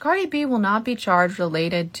Cardi B will not be charged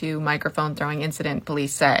related to microphone throwing incident,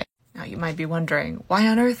 police say. Now you might be wondering, why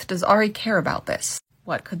on earth does Ari care about this?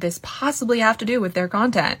 What could this possibly have to do with their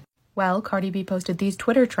content? Well, Cardi B posted these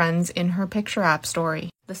Twitter trends in her picture app story.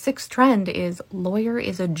 The 6th trend is lawyer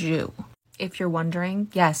is a Jew. If you're wondering,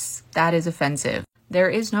 yes, that is offensive. There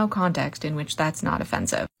is no context in which that's not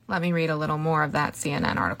offensive. Let me read a little more of that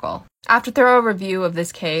CNN article. After thorough review of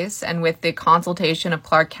this case and with the consultation of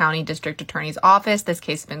Clark County District Attorney's Office, this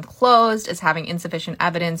case has been closed as having insufficient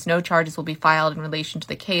evidence. No charges will be filed in relation to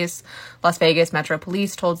the case, Las Vegas Metro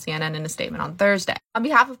Police told CNN in a statement on Thursday. On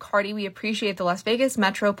behalf of Cardi, we appreciate the Las Vegas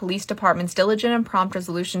Metro Police Department's diligent and prompt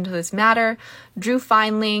resolution to this matter. Drew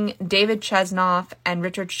Feinling, David Chesnoff, and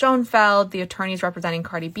Richard Schoenfeld, the attorneys representing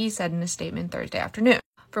Cardi B, said in a statement Thursday afternoon.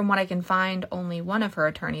 From what I can find, only one of her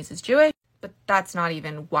attorneys is Jewish. But that's not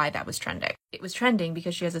even why that was trending. It was trending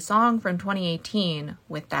because she has a song from 2018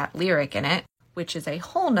 with that lyric in it, which is a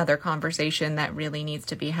whole nother conversation that really needs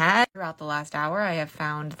to be had. Throughout the last hour, I have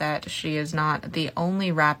found that she is not the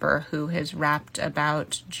only rapper who has rapped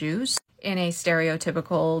about Jews in a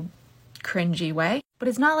stereotypical, cringy way. But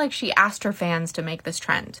it's not like she asked her fans to make this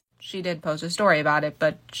trend. She did post a story about it,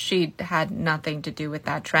 but she had nothing to do with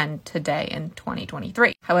that trend today in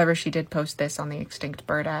 2023. However, she did post this on the Extinct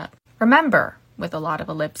Bird app. Remember, with a lot of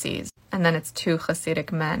ellipses, and then it's 2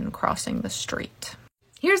 Hasidic men crossing the street.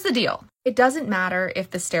 Here's the deal. It doesn't matter if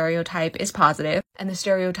the stereotype is positive, and the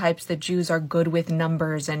stereotypes that Jews are good with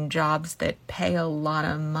numbers and jobs that pay a lot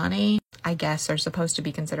of money, I guess, are supposed to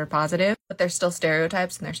be considered positive, but they're still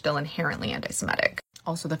stereotypes and they're still inherently anti-Semitic.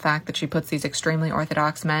 Also, the fact that she puts these extremely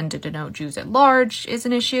orthodox men to denote Jews at large is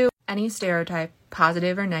an issue. Any stereotype,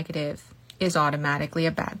 positive or negative, is automatically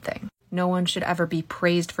a bad thing. No one should ever be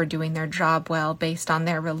praised for doing their job well based on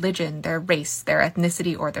their religion, their race, their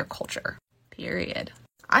ethnicity, or their culture. Period.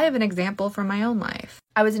 I have an example from my own life.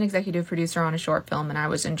 I was an executive producer on a short film and I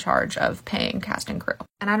was in charge of paying cast and crew.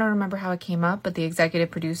 And I don't remember how it came up, but the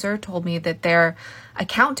executive producer told me that their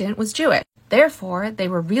accountant was Jewish. Therefore, they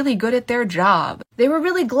were really good at their job. They were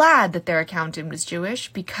really glad that their accountant was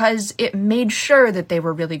Jewish because it made sure that they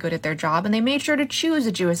were really good at their job, and they made sure to choose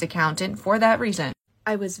a Jewish accountant for that reason.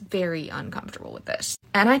 I was very uncomfortable with this,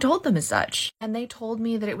 and I told them as such. And they told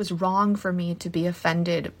me that it was wrong for me to be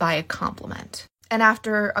offended by a compliment. And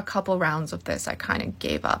after a couple rounds of this, I kind of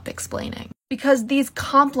gave up explaining. Because these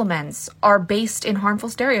compliments are based in harmful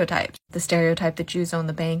stereotypes. The stereotype that Jews own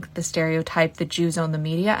the bank, the stereotype that Jews own the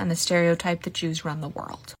media, and the stereotype that Jews run the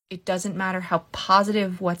world. It doesn't matter how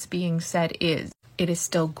positive what's being said is. It is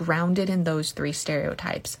still grounded in those 3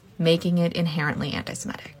 stereotypes, making it inherently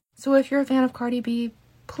anti-Semitic. So if you're a fan of Cardi B,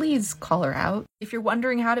 please call her out. If you're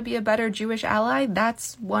wondering how to be a better Jewish ally,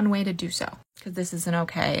 that's one way to do so. Because this isn't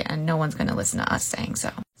okay and no one's going to listen to us saying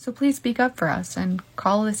so. So please speak up for us and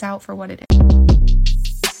call this out for what it is.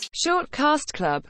 Shortcast Club.